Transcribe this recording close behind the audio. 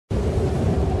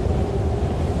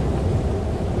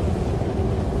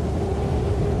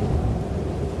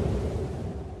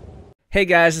Hey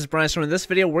guys, it's Brian Storm. In this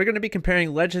video, we're going to be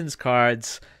comparing Legends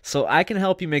cards so I can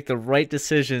help you make the right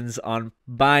decisions on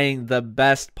buying the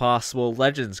best possible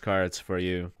Legends cards for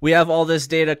you. We have all this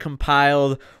data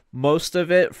compiled, most of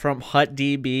it from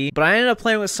HutDB, but I ended up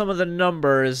playing with some of the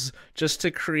numbers just to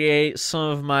create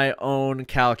some of my own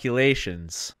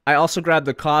calculations. I also grabbed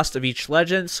the cost of each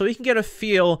Legend so we can get a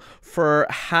feel for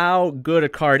how good a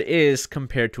card is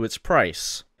compared to its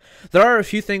price. There are a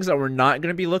few things that we're not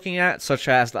going to be looking at, such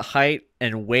as the height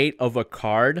and weight of a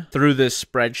card through this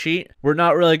spreadsheet. We're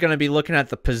not really going to be looking at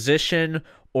the position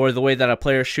or the way that a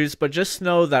player shoots, but just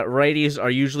know that righties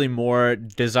are usually more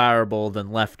desirable than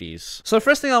lefties. So the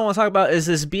first thing I want to talk about is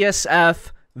this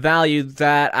BSF value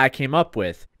that I came up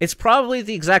with. It's probably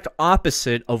the exact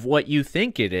opposite of what you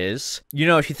think it is. You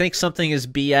know, if you think something is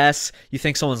BS, you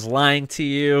think someone's lying to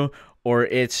you, or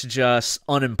it's just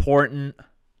unimportant.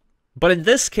 But in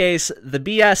this case, the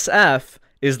BSF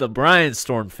is the Brian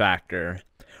Storm factor,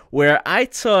 where I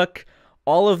took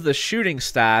all of the shooting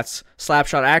stats, slap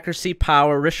shot accuracy,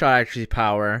 power, wrist shot accuracy,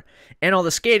 power, and all the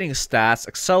skating stats,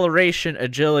 acceleration,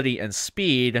 agility, and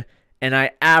speed, and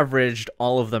I averaged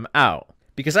all of them out.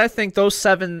 Because I think those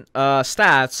 7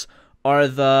 stats are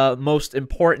the most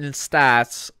important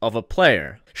stats of a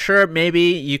player. Sure, maybe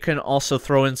you can also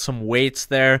throw in some weights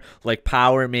there, like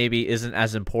power maybe isn't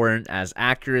as important as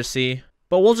accuracy,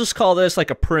 but we'll just call this like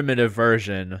a primitive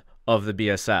version of the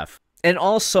BSF. And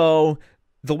also,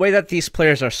 the way that these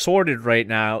players are sorted right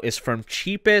now is from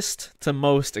cheapest to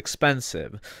most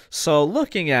expensive. So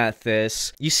looking at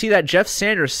this, you see that Jeff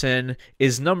Sanderson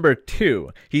is number 2.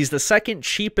 He's the second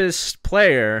cheapest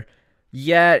player,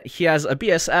 yet he has a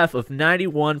BSF of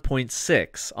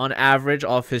 91.6. On average,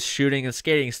 all of his shooting and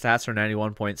skating stats are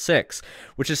 91.6,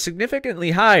 which is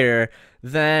significantly higher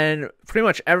than pretty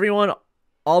much everyone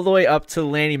all the way up to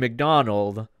Lanny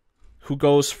McDonald, who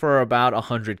goes for about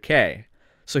 100K.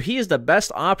 So he is the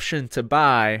best option to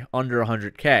buy under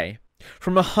 100K.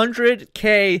 From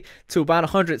 100K to about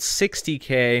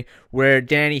 160K, where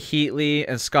Danny Heatley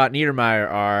and Scott Niedermayer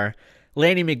are,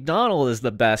 Lanny McDonald is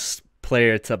the best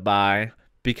player to buy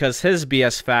because his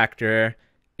BS factor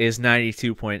is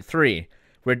 92.3,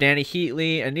 where Danny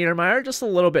Heatley and Niedermayer are just a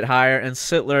little bit higher, and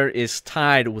Sittler is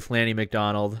tied with Lanny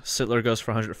McDonald. Sittler goes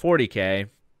for 140K,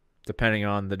 depending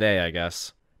on the day, I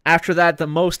guess. After that, the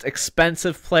most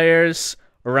expensive players,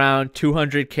 around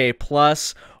 200K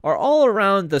plus, are all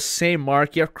around the same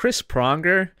mark. You have Chris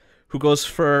Pronger, who goes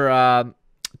for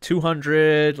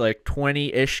 200, like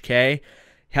 20-ish K,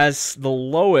 has the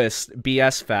lowest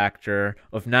BS factor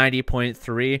of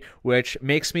 90.3, which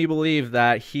makes me believe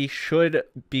that he should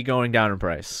be going down in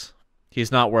price.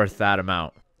 He's not worth that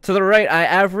amount. To the right, I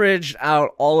averaged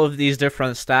out all of these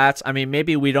different stats. I mean,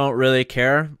 maybe we don't really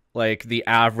care, like the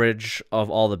average of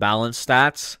all the balance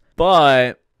stats,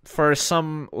 but for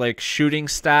some like shooting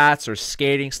stats or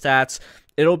skating stats,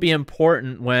 it'll be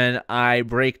important when I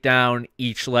break down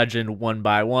each legend one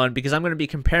by one because I'm going to be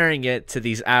comparing it to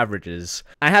these averages.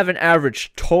 I have an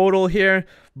average total here,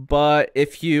 but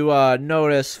if you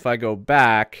notice, if I go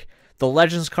back, the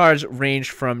Legends cards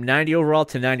range from 90 overall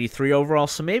to 93 overall,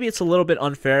 so maybe it's a little bit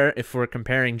unfair if we're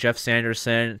comparing Jeff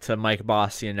Sanderson to Mike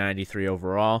Bossy in 93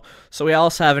 overall. So we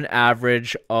also have an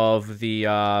average of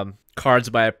the cards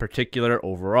by a particular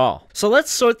overall. So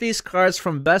let's sort these cards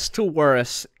from best to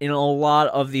worst in a lot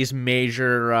of these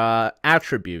major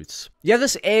attributes. You have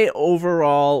this A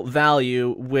overall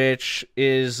value, which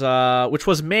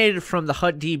was made from the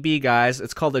HutDB guys.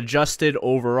 It's called adjusted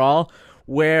overall,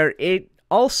 where it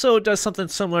also does something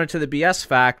similar to the BS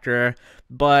factor,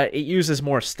 but it uses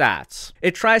more stats.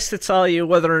 It tries to tell you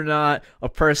whether or not a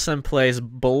person plays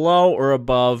below or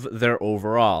above their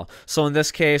overall. So in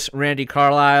this case, Randy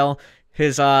Carlyle,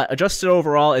 his adjusted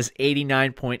overall is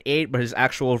 89.8, but his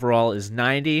actual overall is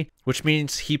 90, which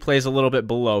means he plays a little bit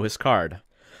below his card.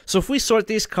 So if we sort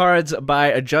these cards by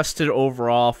adjusted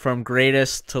overall from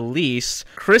greatest to least,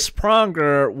 Chris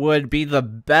Pronger would be the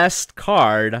best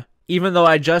card, even though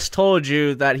I just told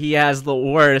you that he has the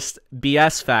worst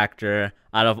BS factor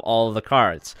out of all of the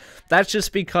cards. That's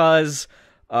just because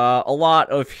a lot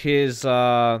of his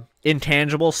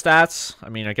intangible stats, I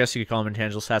mean, I guess you could call them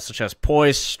intangible stats, such as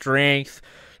poise, strength,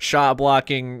 shot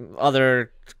blocking,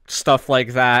 other stuff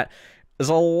like that, is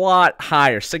a lot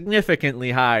higher,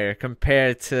 significantly higher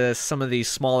compared to some of these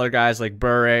smaller guys like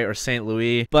Bure or St.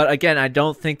 Louis. But again, I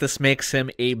don't think this makes him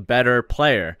a better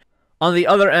player. On the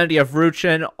other end, you have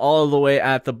Rucchin all the way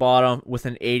at the bottom with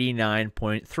an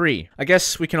 89.3. I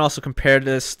guess we can also compare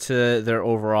this to their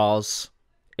overalls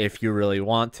if you really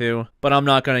want to, but I'm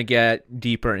not going to get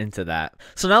deeper into that.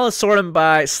 So now let's sort them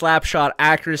by slap shot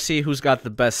accuracy, who's got the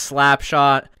best slap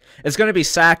shot. is going to be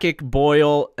Sakic,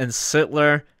 Boyle, and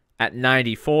Sittler at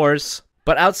 94s.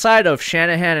 But outside of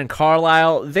Shanahan and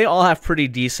Carlyle, they all have pretty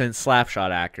decent slap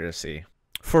shot accuracy.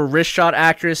 For wrist shot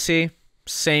accuracy,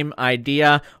 same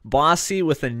idea. Bossy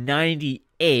with a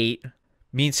 98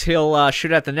 means he'll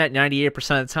shoot at the net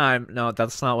 98% of the time. No,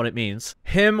 that's not what it means.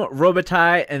 Him,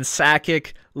 Robitaille, and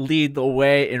Sakic lead the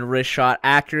way in wrist shot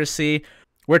accuracy,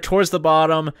 where towards the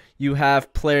bottom, you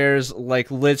have players like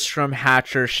Lidstrom,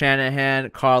 Hatcher, Shanahan,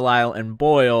 Carlyle, and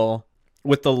Boyle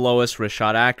with the lowest wrist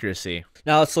shot accuracy.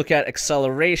 Now let's look at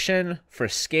acceleration for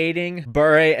skating.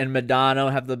 Bure and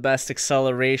Modano have the best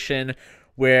acceleration,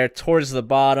 where towards the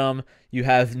bottom, you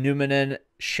have Numminen,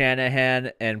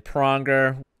 Shanahan, and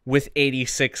Pronger with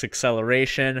 86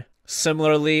 acceleration.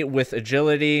 Similarly with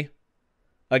agility,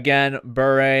 again,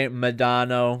 Bure,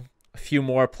 Modano, a few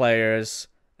more players.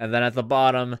 And then at the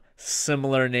bottom,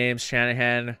 similar names,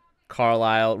 Shanahan,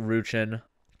 Carlyle, Rucchin.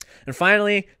 And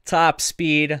finally, top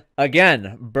speed.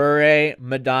 Again, Bure,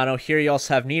 Modano. Here you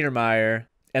also have Niedermayer.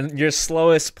 And your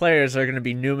slowest players are going to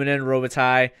be Numminen,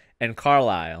 Robitaille, and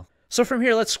Carlyle. So from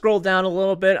here, let's scroll down a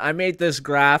little bit. I made this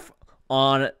graph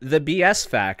on the BS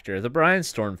factor, the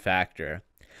Brainstorm factor.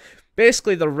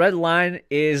 Basically, the red line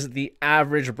is the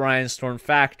average Brainstorm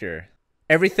factor.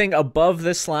 Everything above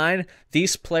this line,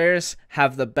 these players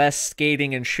have the best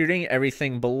skating and shooting.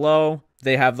 Everything below,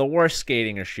 they have the worst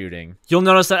skating or shooting. You'll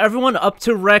notice that everyone up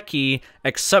to Recchi,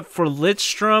 except for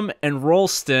Lidstrom and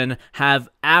Roloston, have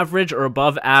average or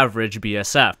above average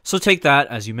BSF. So take that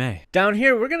as you may. Down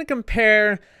here, we're going to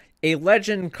compare a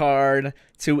legend card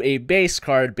to a base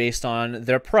card based on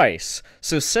their price.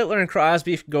 So Sittler and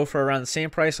Crosby go for around the same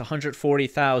price,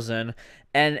 $140,000.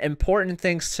 And important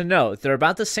things to note, they're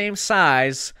about the same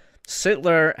size.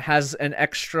 Sittler has an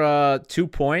extra 2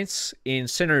 points in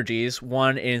synergies,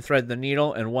 one in Thread the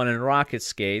Needle and one in Rocket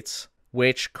Skates,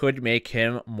 which could make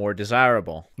him more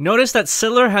desirable. Notice that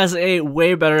Sittler has a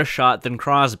way better shot than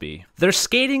Crosby. Their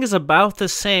skating is about the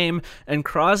same, and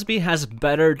Crosby has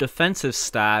better defensive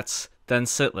stats than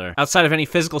Sittler, outside of any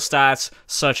physical stats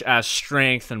such as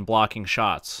strength and blocking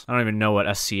shots. I don't even know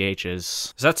what SCH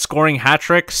is. Is that scoring hat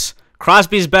tricks?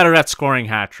 Crosby's better at scoring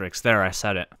hat tricks. There, I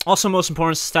said it. Also, most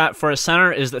important stat for a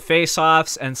center is the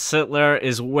face-offs, and Sittler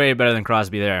is way better than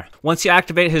Crosby there. Once you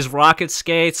activate his rocket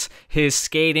skates, his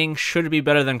skating should be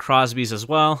better than Crosby's as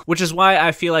well, which is why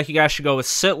I feel like you guys should go with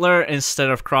Sittler instead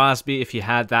of Crosby if you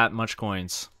had that much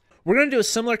coins. We're going to do a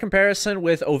similar comparison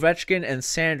with Ovechkin and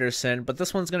Sanderson, but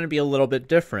this one's going to be a little bit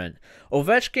different.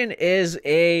 Ovechkin is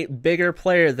a bigger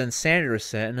player than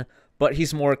Sanderson, but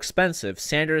he's more expensive.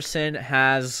 Sanderson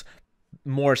has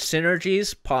more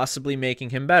synergies, possibly making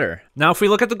him better. Now, if we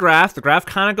look at the graph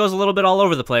kind of goes a little bit all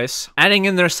over the place. Adding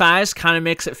in their size kind of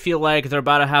makes it feel like they're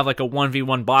about to have like a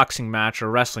 1v1 boxing match or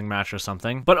wrestling match or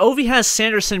something. But Ovi has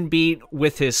Sanderson beat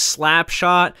with his slap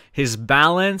shot, his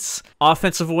balance,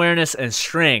 offensive awareness, and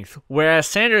strength, whereas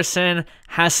Sanderson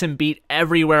has him beat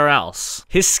everywhere else.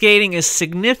 His skating is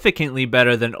significantly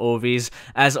better than Ovi's,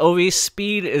 as Ovi's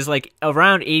speed is like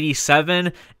around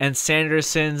 87 and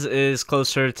Sanderson's is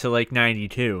closer to like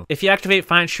 92. If you activate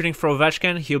fine shooting for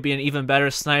Ovechkin, he'll be an even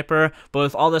better sniper, but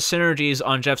with all the synergies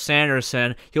on Jeff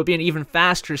Sanderson, he'll be an even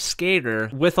faster skater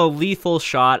with a lethal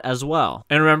shot as well.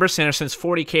 And remember, Sanderson's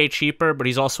 40k cheaper, but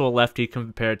he's also a lefty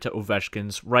compared to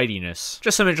Ovechkin's rightiness.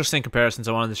 Just some interesting comparisons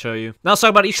I wanted to show you. Now let's talk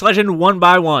about each legend one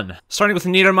by one. Starting with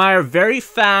Niedermayer, very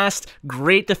fast,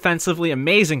 great defensively,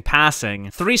 amazing passing.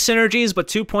 3 synergies, but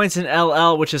 2 points in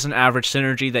LL, which is an average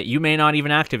synergy that you may not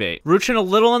even activate. Rucchin a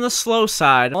little on the slow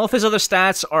side. All of his other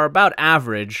stats are about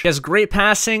average. He has great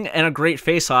passing and a great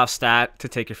face-off stat to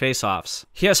take your face-offs.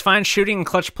 He has fine shooting and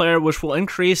clutch player, which will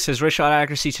increase his wrist shot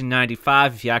accuracy to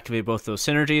 95 if you activate both those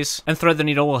synergies. And Thread the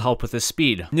Needle will help with his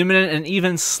speed. Numminen, an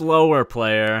even slower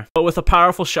player, but with a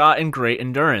powerful shot and great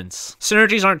endurance.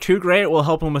 Synergies aren't too great, will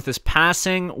help him with his passing,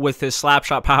 with his slap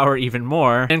shot power even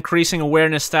more, increasing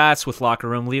awareness stats with locker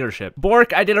room leadership.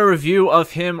 Bourque, I did a review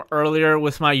of him earlier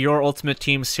with my Your Ultimate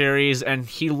Team series, and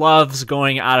he loves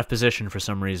going out of position for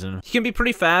some reason. He can be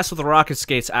pretty fast with the rocket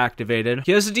skates activated.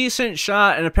 He has a decent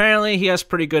shot, and apparently he has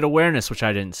pretty good awareness, which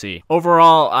I didn't see.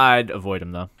 Overall, I'd avoid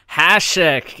him though.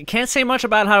 Hasek. Can't say much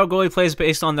about how a goalie plays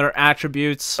based on their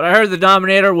attributes, but I heard the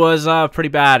Dominator was pretty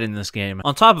bad in this game.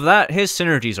 On top of that, his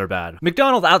synergies are bad.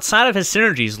 McDonald, outside of his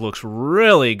synergies, looks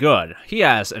really good. He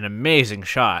has an amazing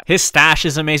shot. His stash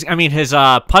is amazing. I mean, his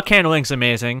puck handling's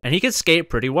amazing, and he can skate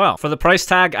pretty well. For the price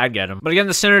tag, I'd get him. But again,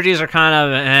 the synergies are kind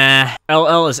of eh.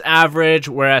 LL is average,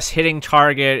 whereas hitting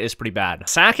target is pretty bad.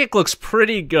 Sakic looks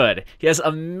pretty good. He has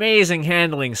amazing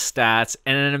handling stats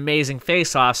and an amazing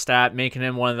face-off stat, making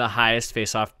him one of the highest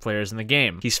face-off players in the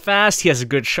game. He's fast, he has a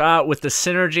good shot with the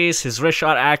synergies, his wrist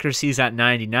shot accuracy is at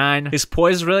 99, his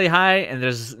poise is really high, and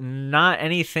there's not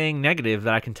anything negative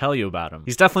that I can tell you about him.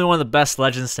 He's definitely one of the best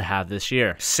legends to have this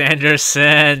year.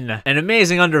 Sanderson, an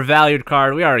amazing undervalued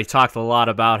card. We already talked a lot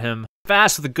about him.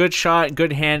 Fast with a good shot,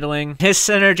 good handling. His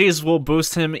synergies will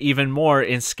boost him even more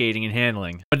in skating and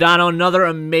handling. Modano, another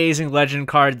amazing legend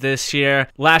card this year.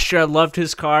 Last year I loved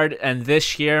his card, and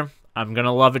this year I'm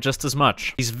gonna love it just as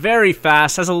much. He's very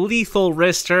fast, has a lethal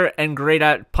wrister, and great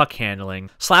at puck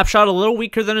handling. Slap shot a little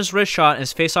weaker than his wrist shot, and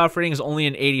his face-off rating is only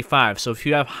an 85, so if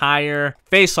you have higher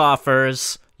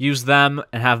face-offers, use them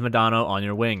and have Modano on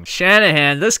your wing.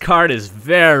 Shanahan, this card is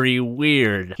very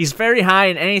weird. He's very high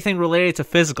in anything related to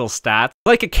physical stats,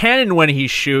 like a cannon when he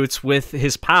shoots with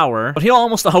his power, but he'll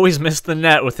almost always miss the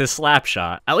net with his slap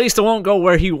shot. At least it won't go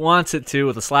where he wants it to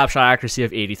with a slap shot accuracy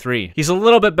of 83. He's a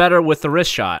little bit better with the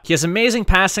wrist shot. He has amazing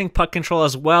passing, puck control,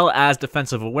 as well as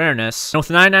defensive awareness. And with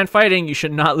 99 fighting, you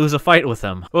should not lose a fight with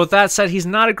him. But with that said, he's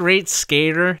not a great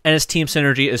skater, and his team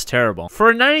synergy is terrible. For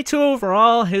a 92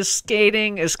 overall, his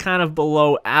skating is kind of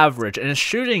below average, and his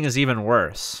shooting is even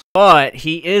worse. But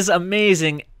he is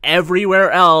amazing everywhere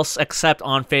else except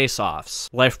on face-offs.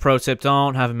 Life pro tip,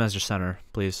 don't have him as your center,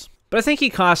 please. But I think he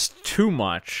costs too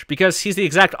much because he's the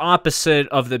exact opposite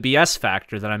of the BS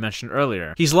factor that I mentioned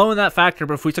earlier. He's low in that factor,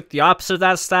 but if we took the opposite of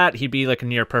that stat, he'd be like a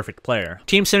near perfect player.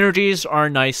 Team synergies are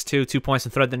nice too, 2 points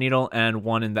in thread the needle and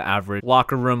 1 in the average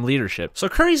locker room leadership. So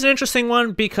Kurri's an interesting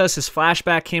one because his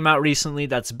flashback came out recently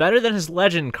that's better than his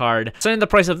legend card, sending the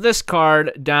price of this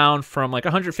card down from like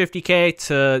 150k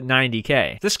to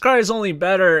 90k. This card is only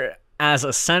better as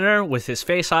a center with his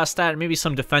face-off stat and maybe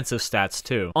some defensive stats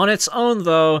too. On its own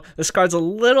though, this card's a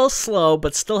little slow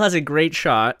but still has a great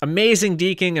shot, amazing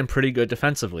deking, and pretty good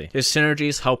defensively. His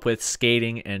synergies help with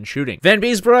skating and shooting.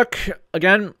 Vanbiesbrouck,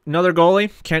 again, another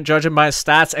goalie. Can't judge him by his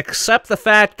stats except the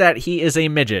fact that he is a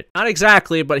midget. Not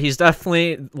exactly, but he's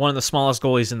definitely one of the smallest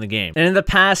goalies in the game. And in the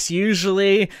past,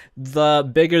 usually the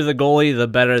bigger the goalie, the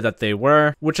better that they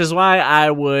were, which is why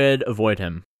I would avoid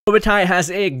him. Robitaille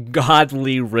has a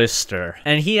godly wrister,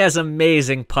 and he has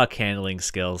amazing puck handling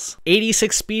skills.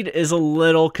 86 speed is a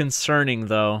little concerning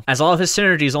though, as all of his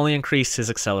synergies only increase his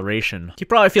acceleration. He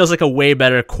probably feels like a way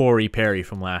better Corey Perry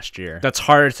from last year. That's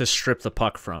harder to strip the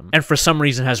puck from, and for some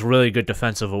reason has really good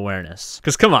defensive awareness.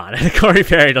 Because come on, Corey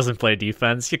Perry doesn't play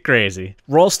defense, you're crazy.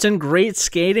 Roloston, great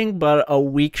skating, but a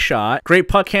weak shot. Great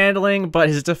puck handling, but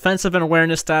his defensive and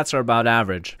awareness stats are about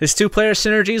average. His two-player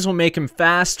synergies will make him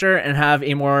faster and have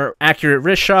a more accurate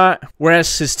wrist shot,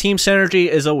 whereas his team synergy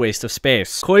is a waste of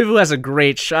space. Koivu has a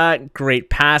great shot, great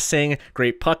passing,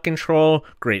 great puck control,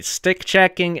 great stick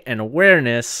checking, and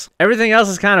awareness. Everything else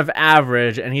is kind of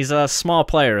average, and he's a small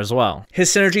player as well. His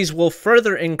synergies will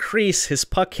further increase his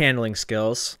puck handling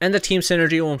skills, and the team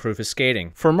synergy will improve his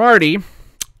skating. For Marty,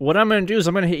 what I'm going to do is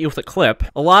I'm going to hit you with a clip.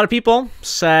 A lot of people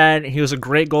said he was a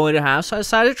great goalie to have, so I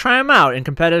decided to try him out in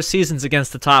competitive seasons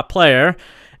against the top player.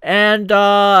 And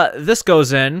this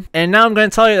goes in, and now I'm going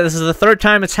to tell you this is the third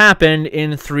time it's happened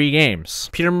in 3 games.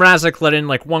 Peter Mrazek let in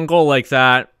like 1 goal like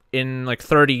that in like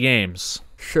 30 games.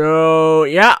 So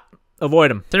yeah,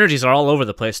 avoid him. Synergies are all over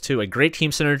the place too. A great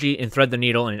team synergy in Thread the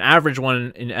Needle, an average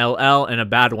one in LL, and a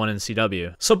bad one in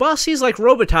CW. So Bossy's like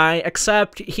Robitaille,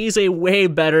 except he's a way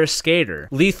better skater.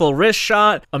 Lethal wrist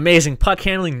shot, amazing puck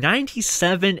handling,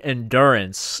 97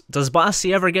 endurance. Does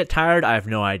Bossy ever get tired? I have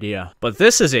no idea. But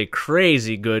this is a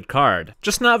crazy good card.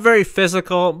 Just not very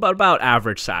physical, but about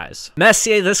average size.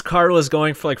 Messier, this card was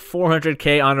going for like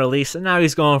 400k on release, and now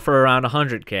he's going for around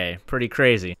 100k. Pretty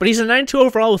crazy. But he's a 92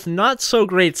 overall with not so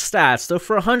great stats. So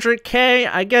for 100k,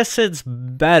 I guess it's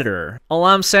better. All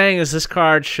I'm saying is this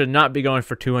card should not be going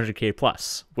for 200k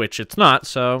plus, which it's not,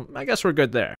 so I guess we're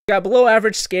good there. Got below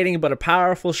average skating, but a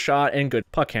powerful shot and good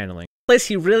puck handling. The place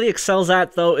he really excels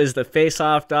at though is the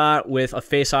face-off dot with a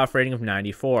face-off rating of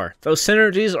 94. Those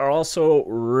synergies are also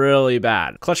really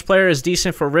bad. Clutch player is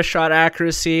decent for wrist shot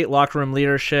accuracy, locker room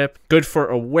leadership, good for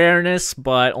awareness,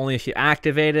 but only if you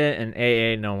activate it, and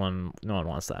AA, no one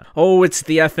wants that. Oh, it's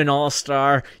the effing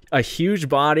all-star. A huge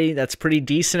body that's pretty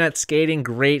decent at skating,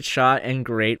 great shot, and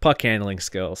great puck handling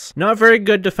skills. Not very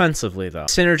good defensively though.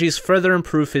 Synergies further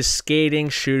improve his skating,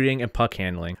 shooting, and puck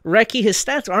handling. Recchi, his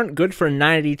stats aren't good for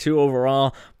 92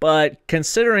 overall, but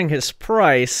considering his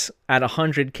price at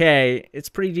 100k, it's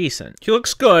pretty decent. He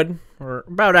looks good, or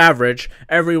about average,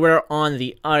 everywhere on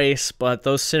the ice, but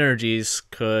those synergies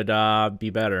could be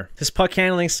better. His puck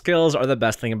handling skills are the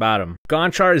best thing about him.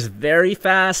 Gonchar is very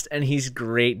fast, and he's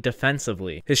great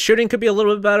defensively. His shooting could be a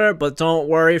little bit better, but don't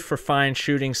worry, for fine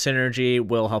shooting synergy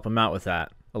will help him out with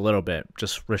that. a little bit,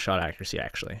 just wrist shot accuracy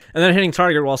actually. And then hitting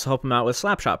target will also help him out with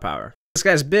slap shot power. This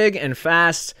guy's big and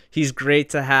fast. He's great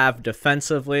to have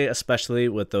defensively, especially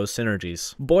with those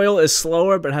synergies. Boyle is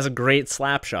slower, but has a great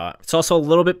slap shot. It's also a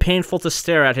little bit painful to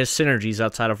stare at his synergies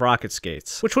outside of rocket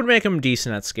skates, which would make him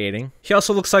decent at skating. He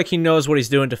also looks like he knows what he's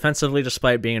doing defensively,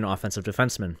 despite being an offensive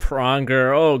defenseman.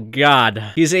 Pronger, oh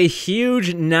god. He's a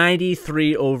huge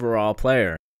 93 overall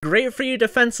player. Great for you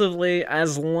defensively,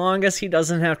 as long as he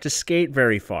doesn't have to skate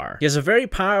very far. He has a very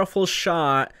powerful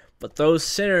shot, but those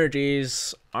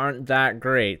synergies aren't that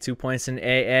great. 2 points in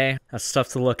AA, that's tough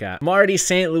to look at. Marty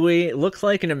St. Louis looks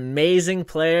like an amazing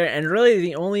player, and really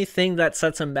the only thing that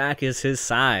sets him back is his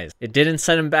size. It didn't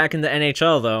set him back in the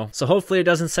NHL though, so hopefully it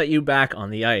doesn't set you back on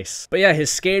the ice. But yeah,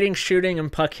 his skating, shooting,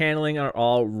 and puck handling are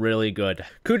all really good.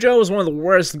 Cujo was one of the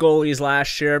worst goalies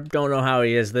last year. Don't know how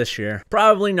he is this year.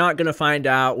 Probably not going to find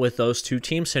out with those two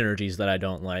team synergies that I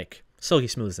don't like. Silky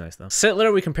Smooth is nice, though.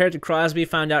 Sittler, we compared to Crosby,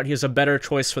 found out he was a better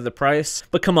choice for the price.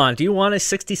 But come on, do you want a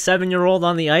 67-year-old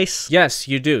on the ice? Yes,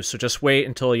 you do, so just wait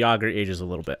until Yager ages a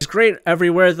little bit. He's great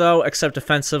everywhere, though, except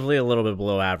defensively, a little bit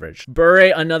below average.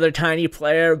 Bure, another tiny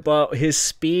player, but his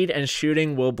speed and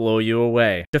shooting will blow you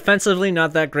away. Defensively,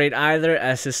 not that great either,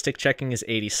 as his stick checking is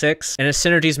 86, and his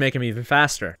synergies make him even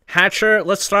faster. Hatcher,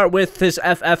 let's start with his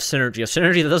FF synergy, a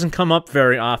synergy that doesn't come up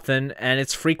very often, and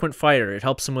it's frequent fighter. It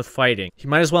helps him with fighting. He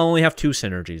might as well only have 2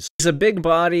 synergies. He's a big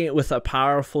body with a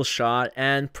powerful shot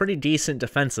and pretty decent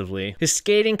defensively. His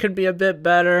skating could be a bit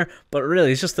better, but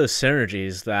really it's just those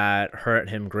synergies that hurt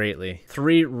him greatly.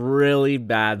 3 really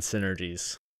bad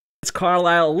synergies. It's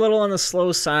Carlyle, a little on the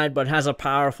slow side, but has a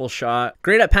powerful shot.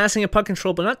 Great at passing and puck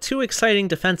control, but not too exciting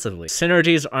defensively.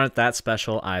 Synergies aren't that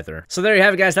special either. So there you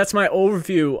have it, guys. That's my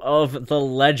overview of the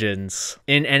legends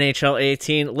in NHL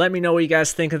 18. Let me know what you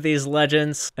guys think of these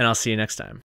legends, and I'll see you next time.